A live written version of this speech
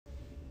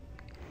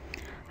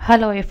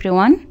Hello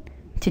everyone.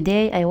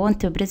 Today I want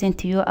to present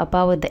to you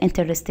about the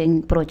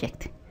interesting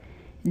project.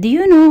 Do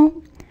you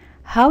know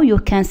how you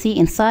can see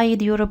inside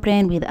your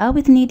brain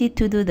without needing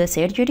to do the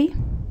surgery?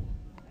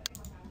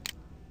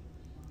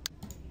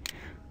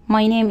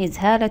 My name is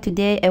Hala.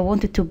 Today I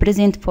wanted to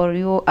present for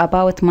you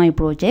about my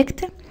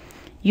project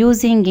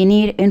using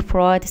Near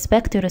Infrared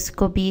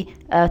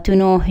Spectroscopy to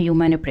know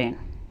human brain.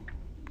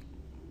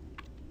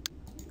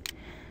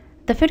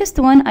 The first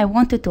one I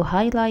wanted to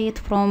highlight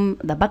from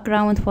the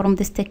background from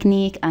this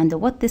technique and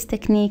what this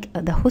technique,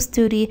 the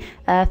history,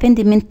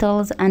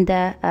 fundamentals, and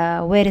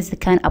where is it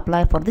can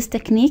apply for this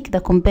technique, the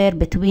compare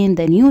between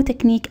the new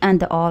technique and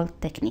the old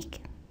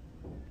technique.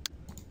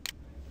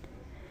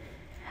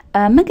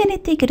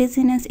 Magnetic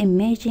resonance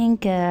imaging,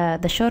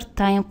 the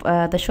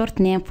short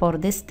name for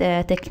this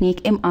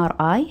technique,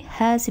 MRI,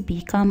 has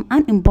become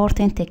an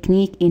important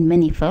technique in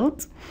many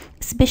fields,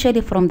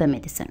 especially from the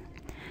medicine.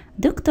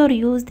 Doctors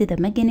used the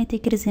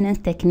magnetic resonance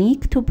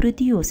technique to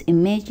produce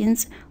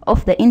images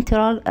of the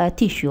internal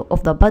tissue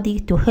of the body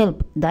to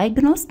help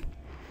diagnose,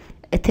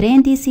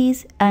 treat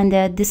disease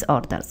and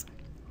disorders.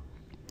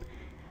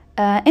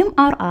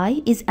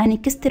 MRI is an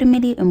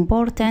extremely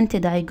important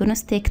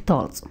diagnostic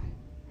tool.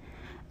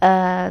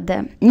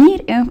 The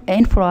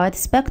near-infrared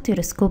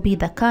spectroscopy,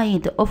 the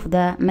kind of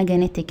the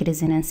magnetic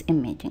resonance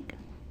imaging.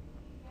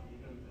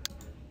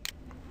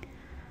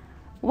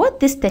 What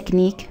this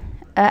technique?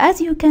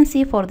 As you can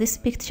see for this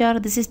picture,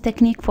 this is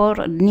technique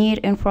for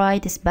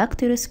near-infrared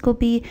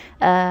spectroscopy.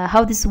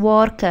 How this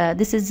work?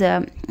 This is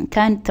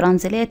can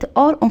translate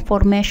all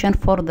information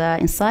for the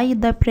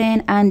inside the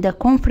brain and the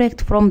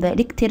conflict from the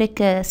electric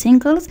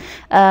signals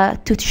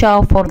to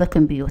show for the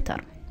computer.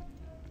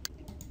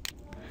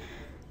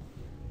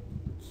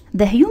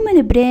 The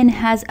human brain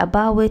has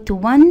about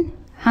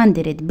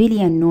 100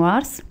 billion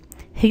neurons.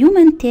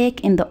 Human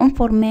take in the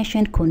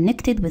information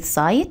connected with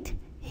sight,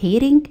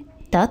 hearing,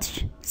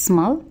 touch,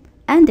 smell,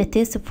 and the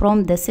taste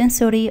from the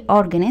sensory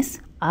organs,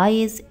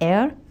 eyes,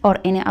 air, or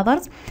any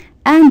others,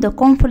 and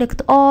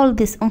conflict all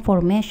this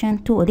information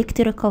to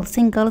electrical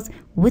signals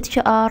which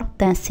are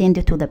then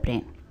sent to the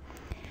brain.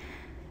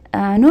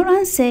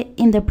 Neurons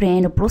in the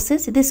brain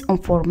process this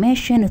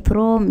information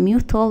through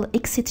mutual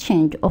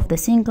exchange of the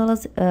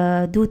signals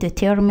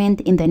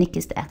determined in the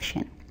next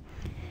action.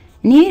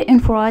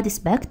 Near-infrared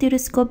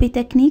spectroscopy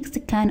techniques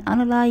can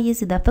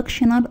analyze the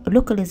functional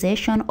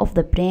localization of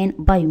the brain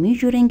by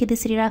measuring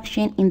this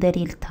reaction in the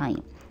real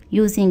time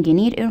using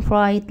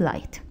near-infrared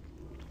light.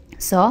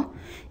 So,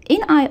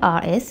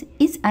 NIRS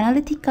is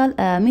analytical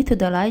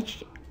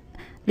methodology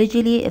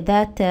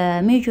that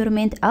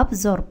measurement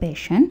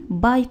absorption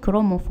by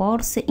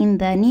chromophores in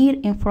the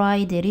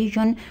near-infrared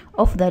region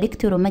of the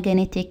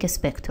electromagnetic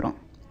spectrum.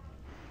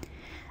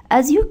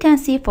 As you can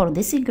see for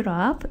this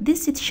graph,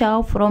 this is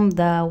shown from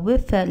the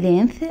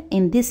wavelength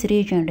in this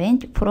region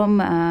range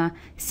from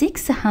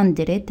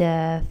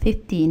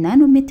 650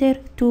 nanometer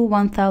to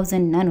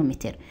 1000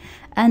 nanometer,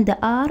 and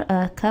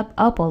are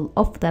capable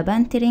of the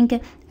bantering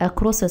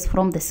crosses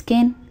from the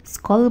skin,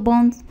 skull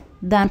bones,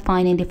 then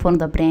finally from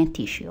the brain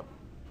tissue.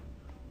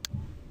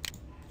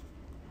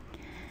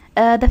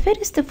 The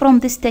first from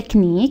this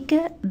technique,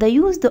 the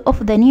use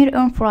of the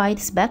near-infrared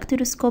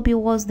spectroscopy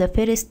was the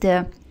first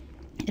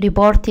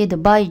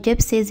reported by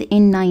Gypsies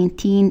in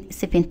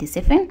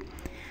 1977.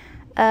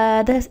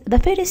 The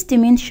first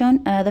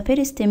mention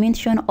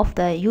of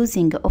the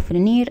using of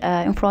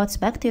near-infrared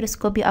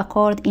spectroscopy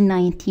occurred in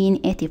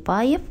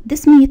 1985.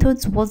 This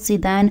method was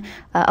then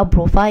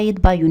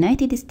approved by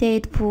United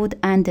States Food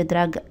and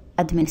Drug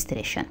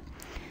Administration.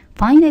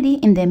 Finally,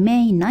 in the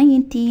May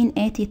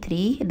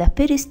 1983, the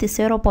first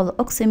cerebral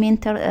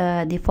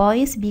oximeter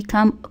device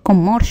became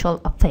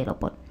commercially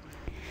available.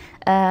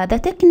 The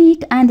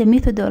technique and the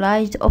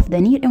methodology of the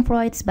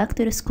near-infrared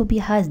spectroscopy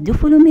has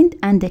developed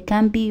and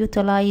can be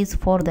utilized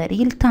for the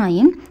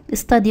real-time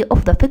study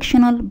of the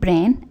fictional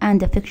brain and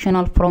the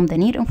fictional from the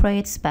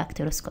near-infrared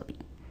spectroscopy.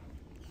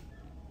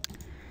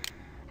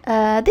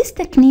 This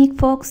technique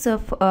focuses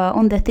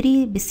on the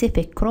three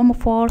specific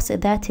chromophores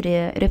that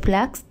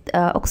reflect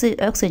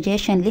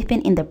oxygen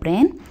level in the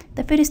brain.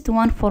 The first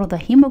one for the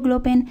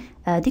hemoglobin,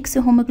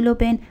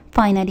 deoxyhemoglobin,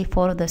 finally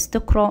for the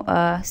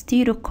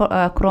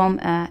stereochrome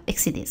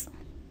oxidase.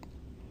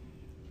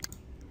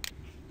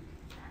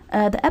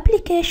 The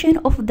application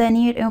of the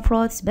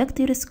near-infrared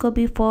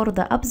spectroscopy for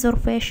the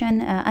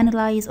observation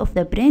analysis of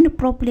the brain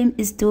problem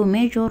is to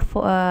measure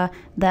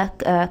the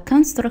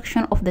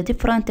construction of the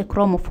different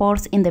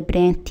chromophores in the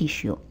brain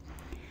tissue.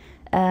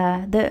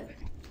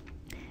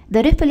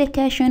 The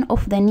replication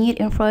of the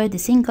near-infrared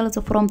signals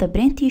from the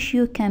brain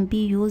tissue can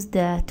be used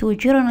to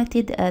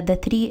generate the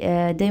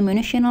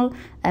three-dimensional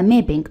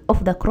mapping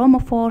of the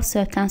chromophores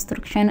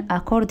construction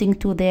according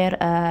to their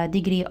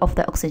degree of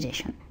the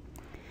oxidation.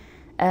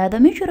 The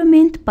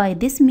measurement by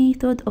this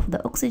method of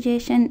the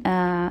oxygen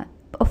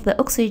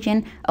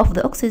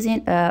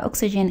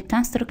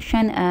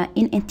construction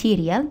in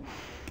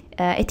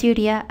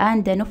area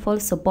and the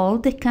Nuffels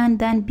bold can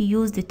then be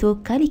used to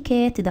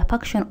calculate the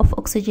function of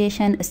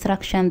oxidation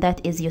extraction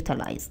that is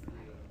utilized.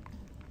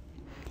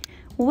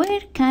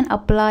 Where can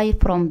apply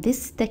from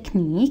this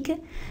technique?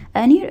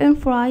 A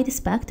near-infrared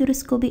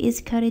spectroscopy is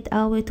carried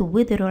out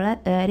with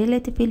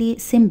relatively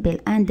simple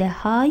and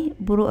high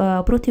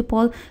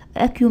portable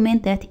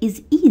equipment that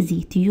is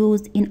easy to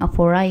use in a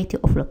variety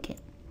of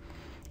locations.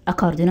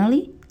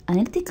 Accordingly,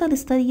 analytical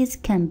studies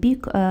can be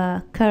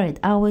carried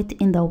out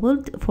in the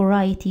wide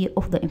variety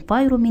of the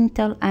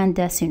environmental and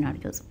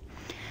scenarios.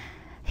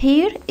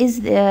 Here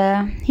is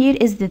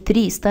the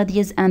three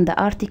studies and the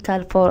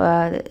article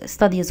for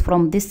studies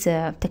from this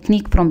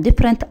technique from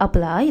different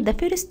apply. The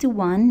first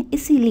one,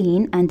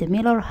 Iselin and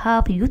Miller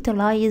have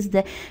utilized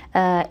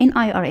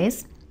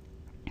NIRS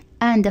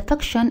and the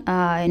function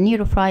near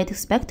infrared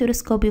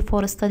spectroscopy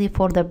for study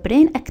for the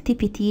brain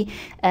activity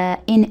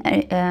in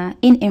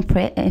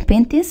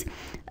infants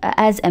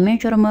as a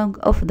measurement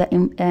of the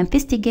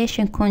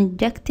investigation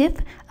conjunctive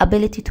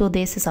ability to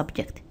this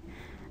subject.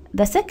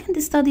 The second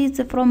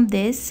studies from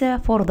this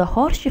for the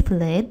horseshoe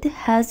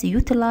has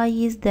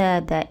utilized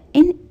the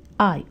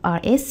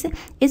NIRS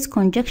is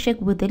conjunction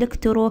with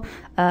electron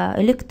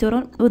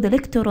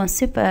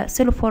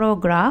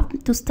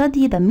cephalograph to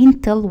study the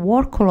mental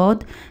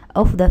workload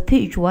of the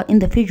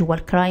visual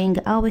crying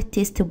out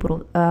test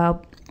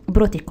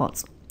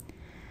protocols.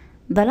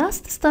 The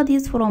last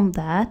studies from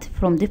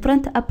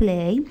different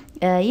apply,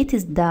 it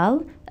is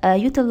dull,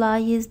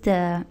 utilized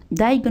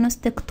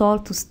diagnostic tool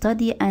to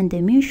study and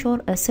measure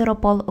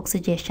cerebral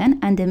oxygenation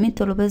and the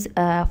metabolism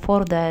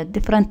for the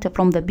different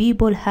from the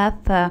people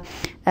have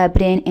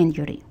brain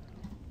injury.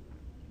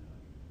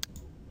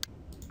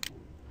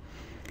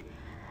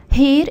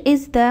 Here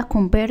is the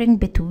comparing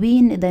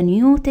between the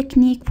new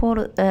technique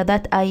for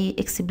that I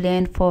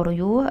explained for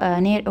you,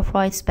 near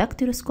infrared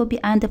spectroscopy,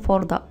 and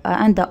for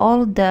the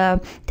old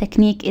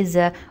technique is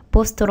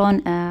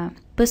positron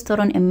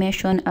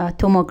emission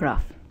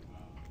tomograph.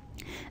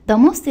 The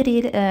most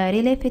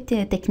relevant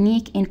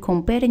technique in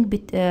comparing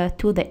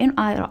to the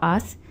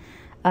NIRS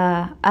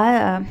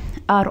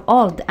are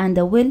old and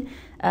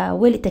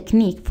well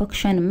technique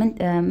function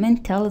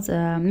mental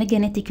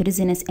magnetic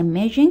resonance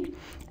imaging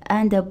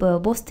and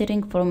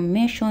positron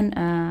emission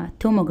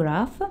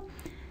tomograph.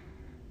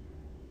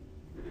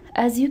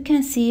 As you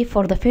can see,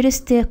 for the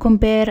first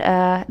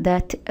compare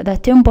the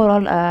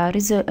temporal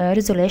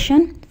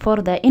resolution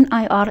for the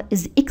NIR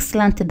is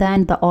excellent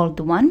than the old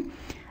one.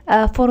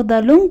 For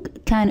the long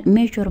can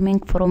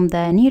measurement from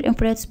the near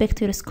infrared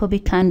spectroscopy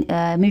can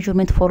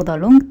measurement for the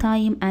long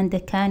time and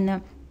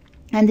can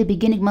and the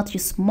beginning much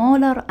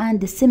smaller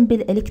and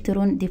simple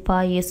electron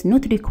device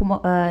not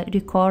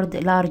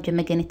record large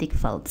magnetic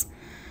fields.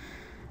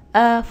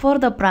 For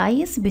the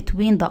price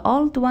between the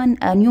old one,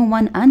 new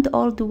one and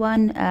old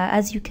one,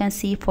 as you can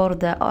see, for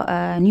the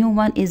new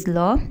one is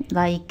low,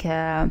 like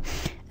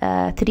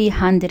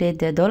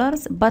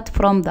 $300, but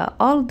from the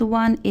old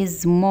one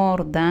is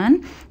more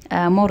than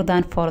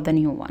for the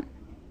new one.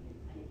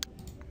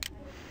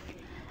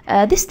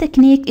 This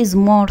technique is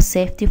more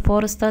safety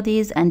for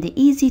studies and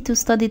easy to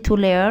study to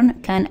learn.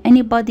 Can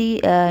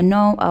anybody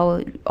know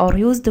or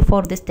used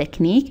for this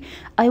technique?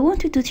 I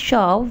wanted to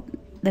show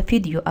the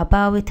video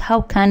about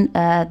how can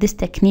this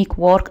technique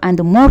work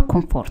and more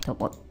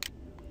comfortable.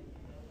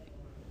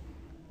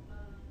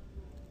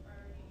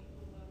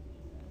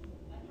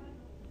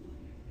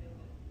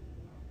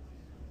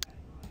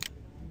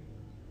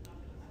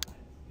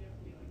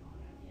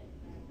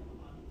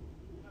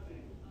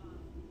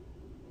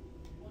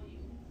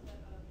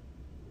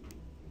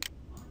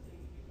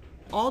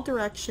 All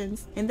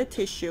directions in the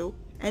tissue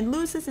and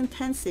loses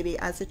intensity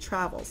as it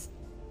travels.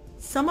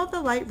 Some of the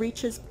light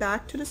reaches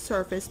back to the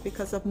surface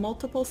because of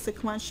multiple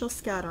sequential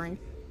scattering,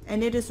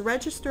 and it is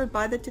registered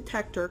by the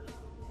detector.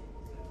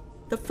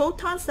 The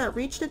photons that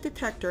reach the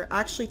detector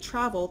actually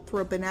travel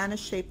through a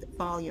banana-shaped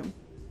volume.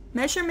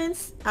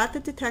 Measurements at the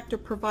detector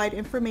provide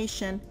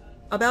information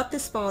about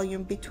this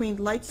volume between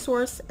light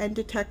source and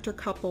detector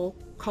couple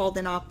called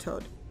an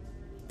optode.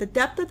 The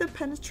depth of the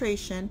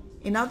penetration,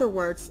 in other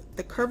words,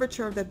 the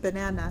curvature of the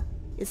banana,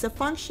 is a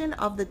function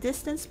of the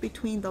distance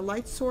between the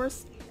light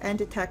source and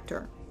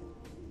detector.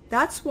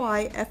 That's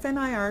why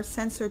FNIR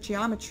sensor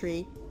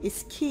geometry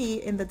is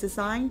key in the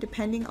design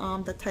depending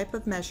on the type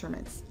of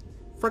measurements.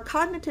 For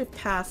cognitive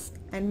tasks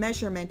and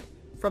measurement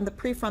from the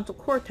prefrontal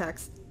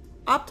cortex,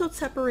 optode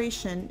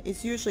separation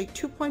is usually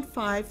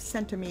 2.5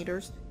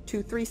 centimeters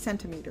to 3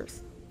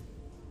 centimeters.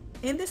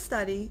 In this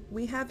study,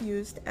 we have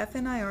used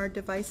FNIR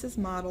Devices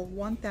Model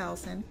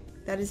 1000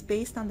 that is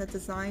based on the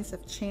designs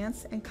of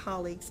Chance and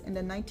colleagues in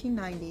the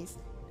 1990s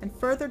and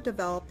further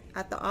developed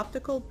at the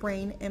Optical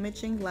Brain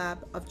Imaging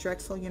Lab of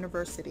Drexel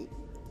University.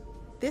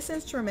 This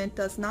instrument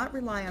does not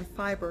rely on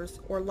fibers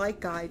or light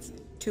guides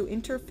to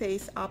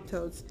interface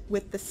optodes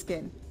with the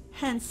skin.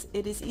 Hence,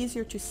 it is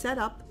easier to set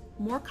up,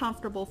 more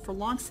comfortable for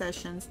long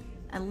sessions,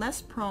 and less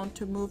prone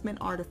to movement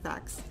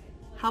artifacts.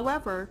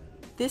 However,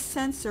 this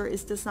sensor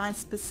is designed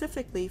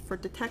specifically for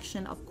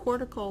detection of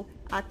cortical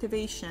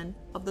activation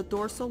of the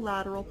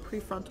dorsolateral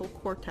prefrontal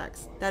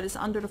cortex that is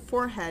under the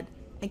forehead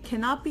and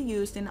cannot be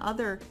used in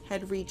other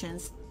head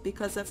regions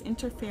because of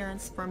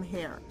interference from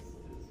hair.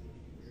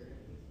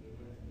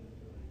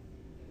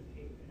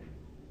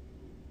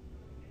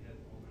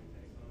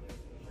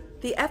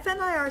 The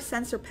FNIR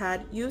sensor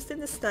pad used in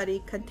the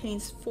study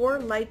contains 4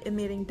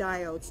 light-emitting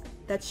diodes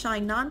that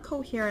shine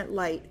non-coherent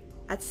light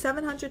at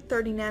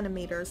 730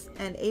 nanometers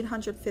and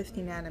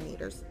 850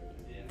 nanometers.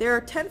 There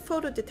are 10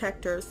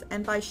 photodetectors,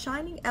 and by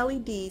shining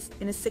LEDs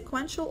in a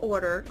sequential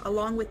order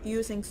along with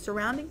using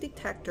surrounding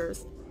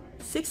detectors,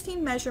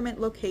 16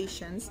 measurement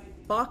locations,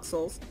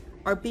 voxels,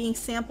 are being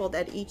sampled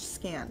at each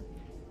scan.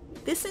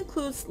 This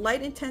includes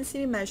light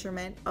intensity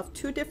measurement of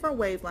 2 different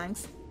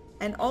wavelengths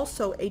and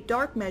also a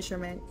dark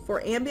measurement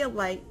for ambient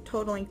light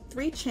totaling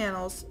 3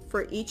 channels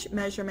for each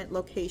measurement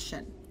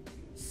location.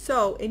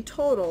 So in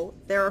total,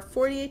 there are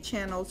 48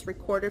 channels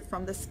recorded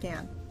from the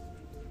scan.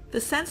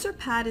 The sensor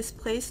pad is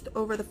placed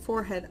over the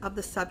forehead of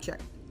the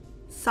subject.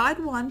 Side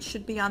 1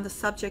 should be on the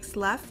subject's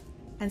left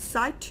and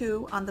side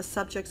 2 on the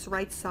subject's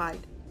right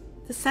side.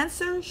 The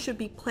sensor should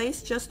be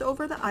placed just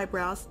over the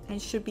eyebrows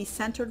and should be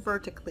centered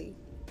vertically.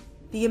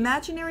 The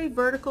imaginary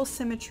vertical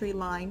symmetry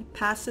line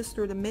passes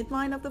through the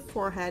midline of the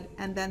forehead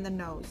and then the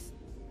nose.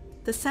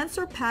 The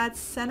sensor pad's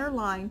center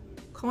line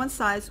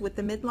coincides with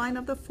the midline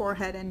of the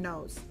forehead and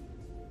nose.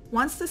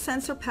 Once the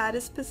sensor pad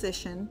is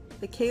positioned,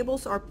 the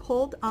cables are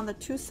pulled on the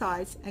 2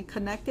 sides and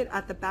connected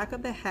at the back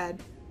of the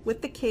head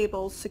with the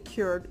cables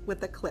secured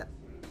with a clip.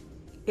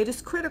 It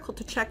is critical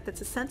to check that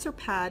the sensor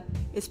pad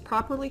is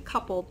properly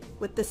coupled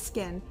with the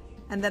skin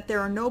and that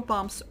there are no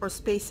bumps or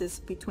spaces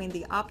between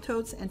the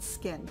optodes and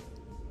skin.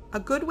 A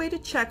good way to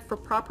check for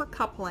proper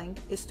coupling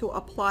is to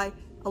apply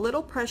a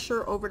little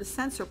pressure over the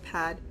sensor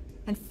pad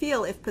and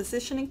feel if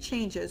positioning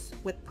changes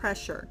with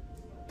pressure.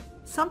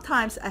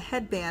 Sometimes a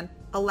headband,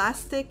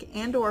 elastic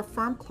and/or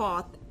firm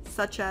cloth,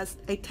 such as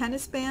a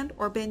tennis band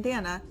or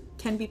bandana,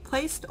 can be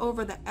placed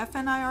over the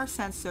FNIR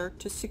sensor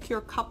to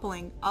secure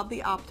coupling of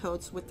the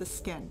optodes with the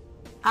skin.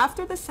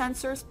 After the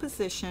sensor is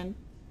positioned,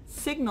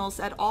 signals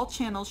at all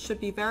channels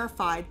should be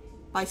verified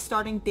by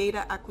starting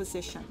data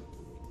acquisition.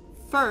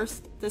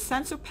 First, the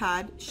sensor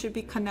pad should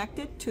be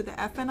connected to the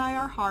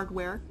FNIR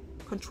hardware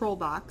control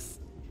box.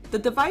 The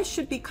device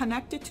should be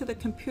connected to the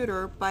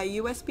computer by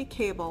a USB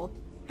cable,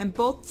 and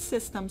both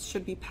systems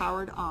should be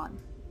powered on.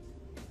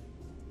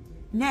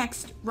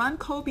 Next, run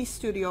Kobe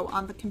Studio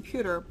on the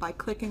computer by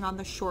clicking on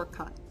the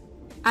shortcut.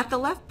 At the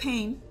left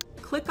pane,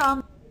 click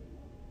on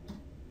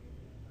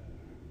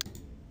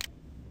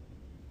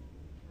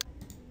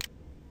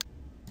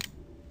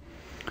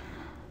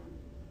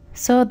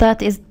So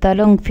that is the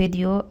long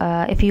video.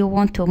 If you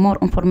want more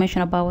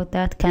information about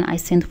that, can I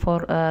send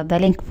for the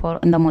link for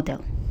in the model.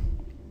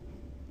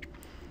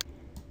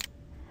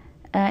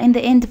 In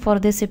the end, for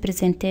this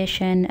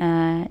presentation,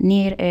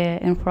 near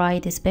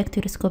infrared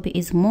spectroscopy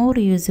is more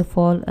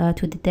useful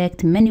to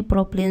detect many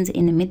problems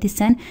in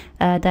medicine,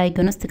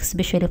 diagnostics,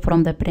 especially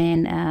from the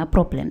brain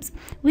problems.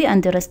 We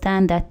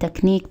understand that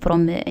technique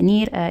from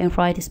near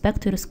infrared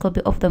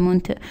spectroscopy of the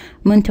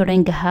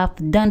monitoring have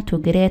done to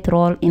great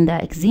role in the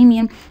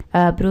examining,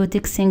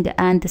 predicting,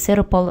 and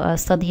cerebral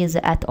studies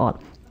at all.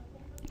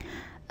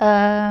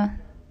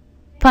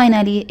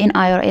 Finally,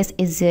 NIRS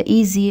is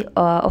easy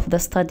of the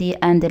study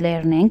and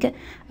learning.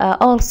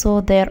 Also,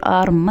 there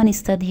are many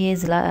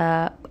studies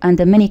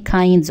and many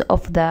kinds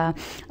of the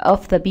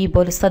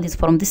people studies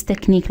from this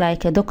technique,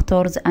 like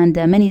doctors and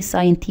many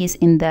scientists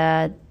in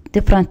the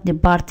different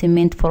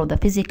department for the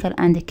physical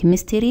and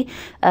chemistry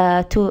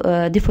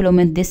to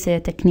develop this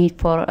technique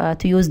for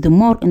to use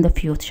more in the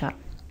future.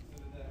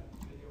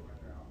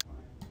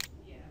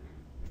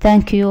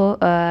 Thank you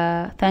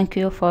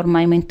for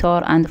my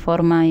mentor and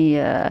for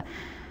my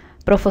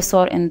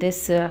professor in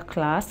this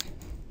class.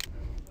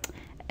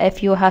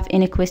 If you have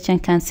any question,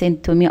 can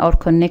send to me or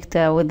connect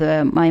with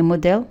my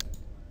model.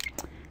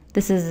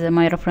 This is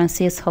my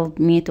references help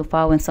me to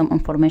find some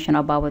information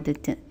about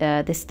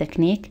this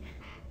technique.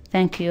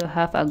 Thank you.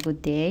 Have a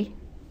good day.